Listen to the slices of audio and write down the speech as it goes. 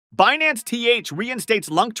Binance TH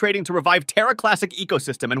reinstates Lunc trading to revive Terra Classic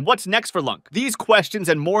ecosystem, and what's next for Lunc? These questions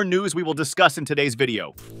and more news we will discuss in today's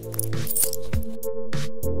video.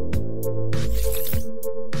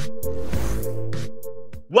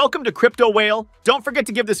 Welcome to CryptoWhale. Don't forget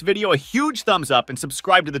to give this video a huge thumbs up and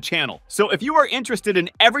subscribe to the channel. So if you are interested in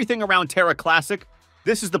everything around Terra Classic,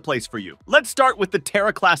 this is the place for you. Let's start with the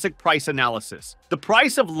Terra Classic price analysis. The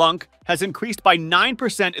price of Lunc has increased by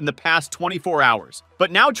 9% in the past 24 hours,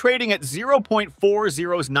 but now trading at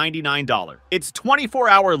 $0.4099. Its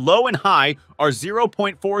 24-hour low and high are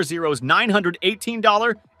 $0.40's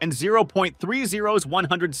 $918 and $0.30's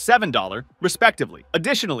 $107, respectively.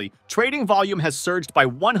 Additionally, trading volume has surged by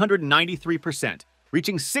 193%,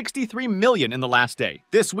 reaching 63 million in the last day.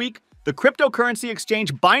 This week, the cryptocurrency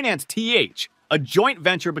exchange Binance TH, a joint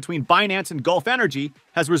venture between Binance and Gulf Energy,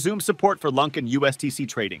 has resumed support for Lunc and USTC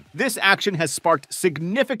trading. This action has sparked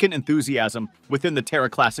significant enthusiasm within the Terra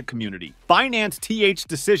Classic community. Binance TH's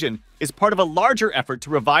decision is part of a larger effort to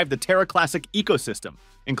revive the Terra Classic ecosystem,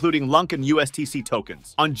 including Lunc and USTC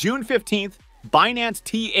tokens. On June 15th, Binance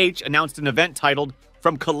TH announced an event titled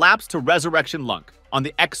From Collapse to Resurrection Lunc on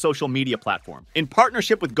the X social media platform. In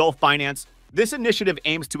partnership with Gulf Finance, this initiative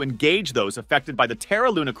aims to engage those affected by the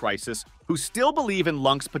Terra LUNA crisis who still believe in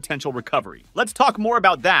Lunc's potential recovery. Let's talk more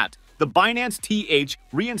about that. The Binance TH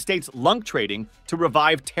reinstates Lunc trading to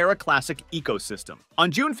revive Terra Classic ecosystem.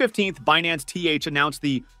 On June 15th, Binance TH announced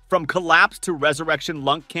the From Collapse to Resurrection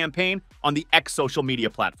Lunc campaign on the X social media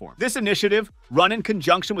platform. This initiative, run in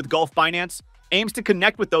conjunction with Gulf Finance, aims to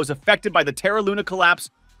connect with those affected by the Terra LUNA collapse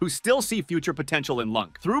who still see future potential in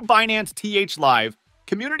Lunc. Through Binance TH Live,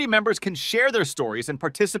 community members can share their stories and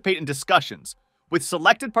participate in discussions, with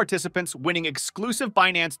selected participants winning exclusive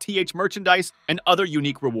Binance TH merchandise and other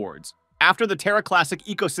unique rewards. After the Terra Classic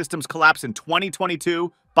ecosystem's collapse in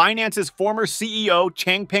 2022, Binance's former CEO,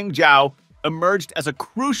 Changpeng Zhao, emerged as a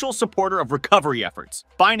crucial supporter of recovery efforts.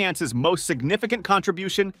 Binance's most significant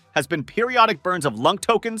contribution has been periodic burns of Lunc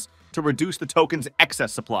tokens to reduce the token's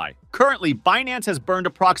excess supply. Currently, Binance has burned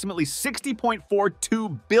approximately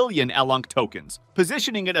 60.42 billion LUNC tokens,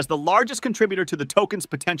 positioning it as the largest contributor to the token's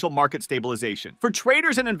potential market stabilization. For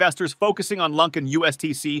traders and investors focusing on Lunc and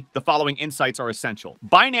USTC, the following insights are essential.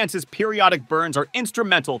 Binance's periodic burns are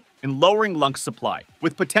instrumental in lowering Lunc's supply,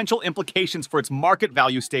 with potential implications for its market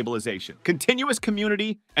value stabilization. Continuous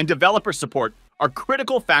community and developer support are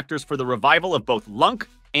critical factors for the revival of both Lunc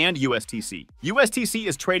and USTC. USTC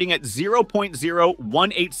is trading at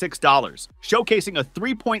 $0.0186, showcasing a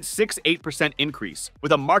 3.68% increase,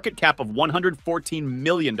 with a market cap of $114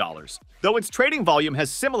 million. Though its trading volume has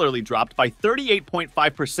similarly dropped by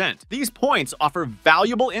 38.5%. These points offer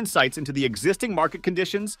valuable insights into the existing market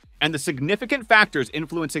conditions and the significant factors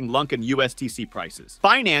influencing Lunc and USTC prices.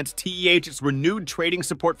 Binance TEH's renewed trading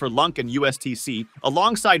support for Lunc and USTC,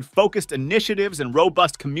 alongside focused initiatives and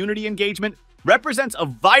robust community engagement, represents a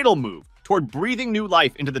vital move toward breathing new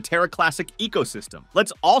life into the Terra Classic ecosystem.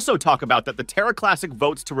 Let's also talk about that the Terra Classic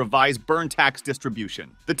votes to revise burn tax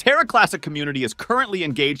distribution. The Terra Classic community is currently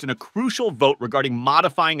engaged in a crucial vote regarding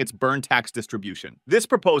modifying its burn tax distribution. This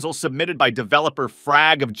proposal, submitted by developer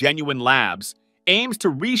Frag of Genuine Labs, aims to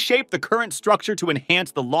reshape the current structure to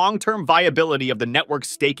enhance the long-term viability of the network's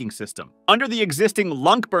staking system. Under the existing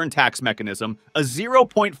Lunc burn tax mechanism, a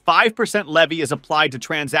 0.5% levy is applied to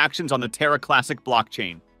transactions on the Terra Classic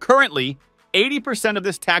blockchain. Currently, 80% of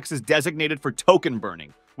this tax is designated for token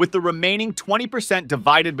burning, with the remaining 20%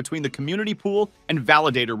 divided between the community pool and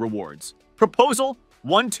validator rewards. Proposal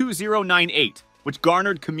 12098, which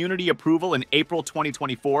garnered community approval in April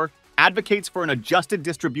 2024, advocates for an adjusted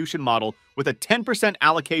distribution model with a 10%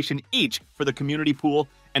 allocation each for the community pool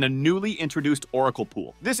and a newly introduced Oracle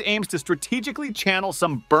pool. This aims to strategically channel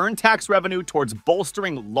some burn tax revenue towards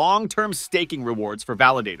bolstering long-term staking rewards for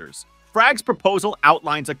validators. Frag's proposal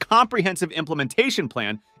outlines a comprehensive implementation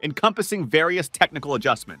plan encompassing various technical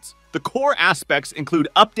adjustments. The core aspects include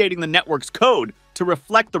updating the network's code to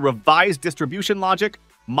reflect the revised distribution logic,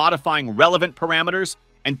 modifying relevant parameters,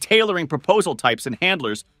 and tailoring proposal types and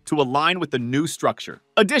handlers to align with the new structure.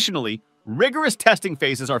 Additionally, rigorous testing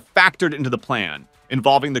phases are factored into the plan,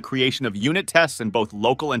 involving the creation of unit tests in both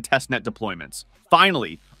local and testnet deployments.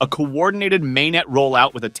 Finally, a coordinated mainnet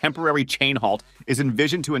rollout with a temporary chain halt is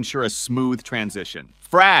envisioned to ensure a smooth transition.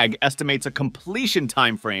 Frag estimates a completion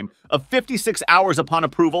timeframe of 56 hours upon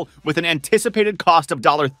approval, with an anticipated cost of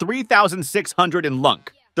 $3,600 in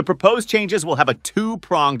Lunc. The proposed changes will have a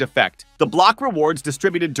two-pronged effect. The block rewards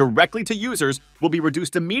distributed directly to users will be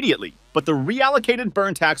reduced immediately, but the reallocated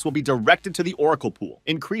burn tax will be directed to the Oracle pool,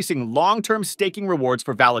 increasing long-term staking rewards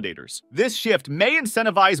for validators. This shift may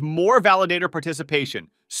incentivize more validator participation,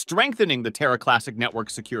 strengthening the Terra Classic network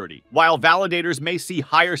security. While validators may see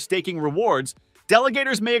higher staking rewards,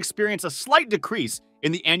 delegators may experience a slight decrease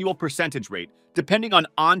in the annual percentage rate, depending on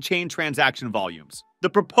on-chain transaction volumes. The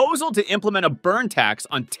proposal to implement a burn tax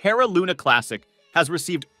on Terra LUNA Classic has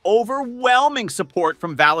received overwhelming support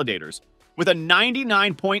from validators, with a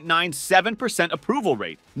 99.97% approval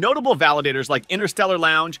rate. Notable validators like Interstellar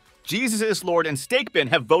Lounge, Jesus is Lord, and Stakebin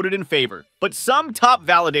have voted in favor, but some top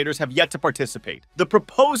validators have yet to participate. The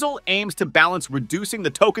proposal aims to balance reducing the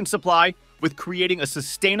token supply with creating a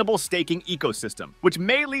sustainable staking ecosystem, which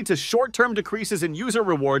may lead to short-term decreases in user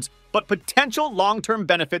rewards, but potential long-term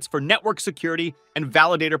benefits for network security and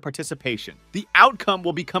validator participation. The outcome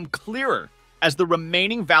will become clearer as the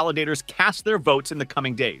remaining validators cast their votes in the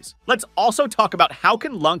coming days. Let's also talk about how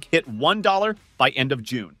can Lunc hit $1 by end of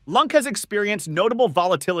June. Lunc has experienced notable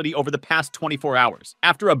volatility over the past 24 hours.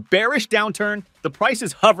 After a bearish downturn, the price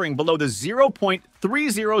is hovering below the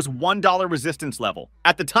 0.30's $1 resistance level.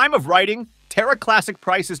 At the time of writing, Terra Classic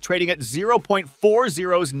price is trading at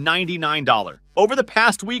 0.40's $99. Over the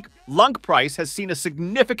past week, Lunc price has seen a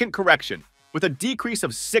significant correction, with a decrease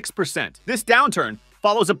of 6%. This downturn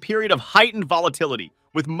follows a period of heightened volatility,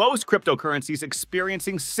 with most cryptocurrencies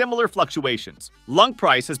experiencing similar fluctuations. Lunc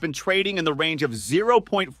price has been trading in the range of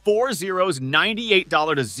 0.40's $98 to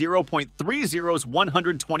 0.30's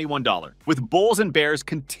 $121, with bulls and bears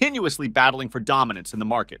continuously battling for dominance in the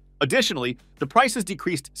market. Additionally, the price has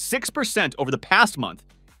decreased 6% over the past month,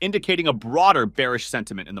 indicating a broader bearish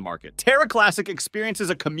sentiment in the market. Terra Classic experiences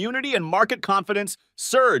a community and market confidence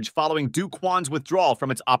surge following Kwon's withdrawal from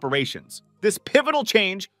its operations. This pivotal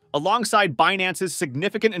change, alongside Binance's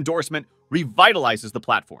significant endorsement, revitalizes the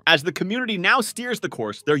platform. As the community now steers the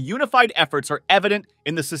course, their unified efforts are evident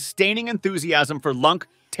in the sustaining enthusiasm for Lunc,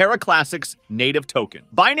 Terra Classic's native token.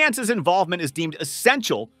 Binance's involvement is deemed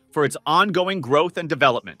essential for its ongoing growth and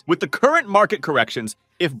development. With the current market corrections,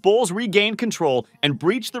 if bulls regain control and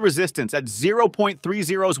breach the resistance at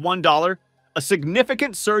 0.30's $1, a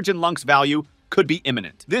significant surge in Lunc's value could be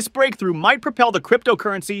imminent. This breakthrough might propel the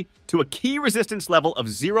cryptocurrency to a key resistance level of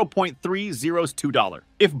 0.30's $2.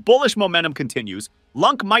 If bullish momentum continues,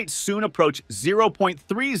 Lunc might soon approach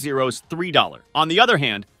 0.30's $3. On the other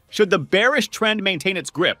hand, should the bearish trend maintain its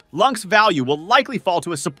grip, Lunc's value will likely fall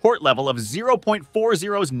to a support level of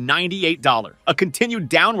 0.40's $98. A continued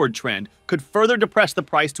downward trend could further depress the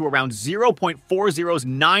price to around 0.40's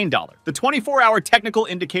 $9. The 24-hour technical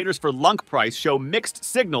indicators for Lunc price show mixed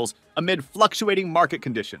signals amid fluctuating market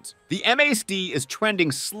conditions. The MACD is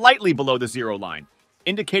trending slightly below the zero line,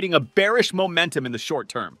 indicating a bearish momentum in the short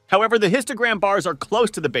term. However, the histogram bars are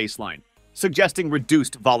close to the baseline, suggesting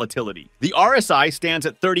reduced volatility. The RSI stands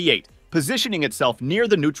at 38, positioning itself near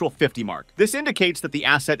the neutral 50 mark. This indicates that the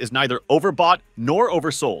asset is neither overbought nor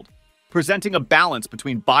oversold, presenting a balance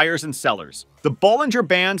between buyers and sellers. The Bollinger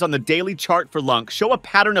Bands on the daily chart for Lunc show a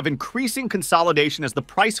pattern of increasing consolidation as the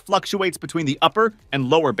price fluctuates between the upper and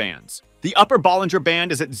lower bands. The upper Bollinger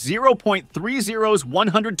Band is at 0.30's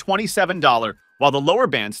 $127, while the lower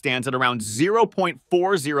band stands at around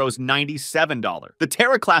 0.40's $97. The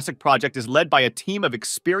Terra Classic project is led by a team of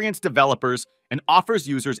experienced developers and offers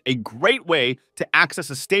users a great way to access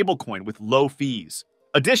a stablecoin with low fees.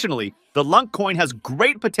 Additionally, the Lunc coin has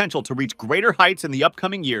great potential to reach greater heights in the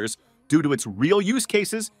upcoming years due to its real use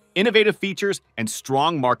cases, innovative features, and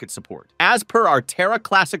strong market support. As per our Terra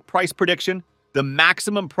Classic price prediction, the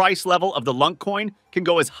maximum price level of the Lunc coin can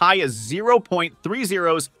go as high as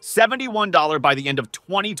 0.30's $71 by the end of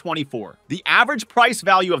 2024. The average price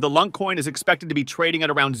value of the Lunc coin is expected to be trading at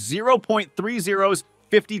around 0.30's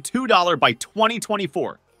 $52 by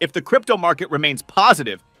 2024 if the crypto market remains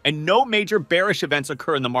positive and no major bearish events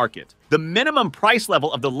occur in the market. The minimum price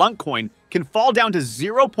level of the Lunc coin can fall down to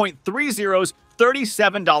 0.30's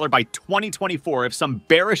 $37 by 2024 if some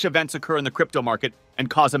bearish events occur in the crypto market and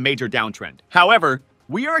cause a major downtrend. However,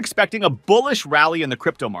 we are expecting a bullish rally in the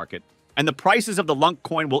crypto market, and the prices of the Lunc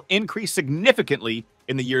coin will increase significantly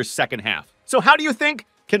in the year's second half. So how do you think?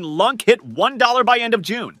 Can Lunc hit $1 by end of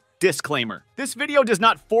June? Disclaimer: this video does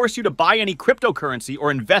not force you to buy any cryptocurrency or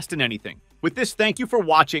invest in anything. With this, thank you for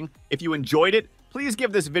watching. If you enjoyed it, please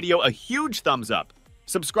give this video a huge thumbs up.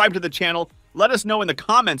 Subscribe to the channel, let us know in the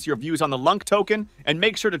comments your views on the Lunc token, and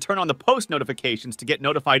make sure to turn on the post notifications to get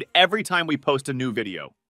notified every time we post a new video.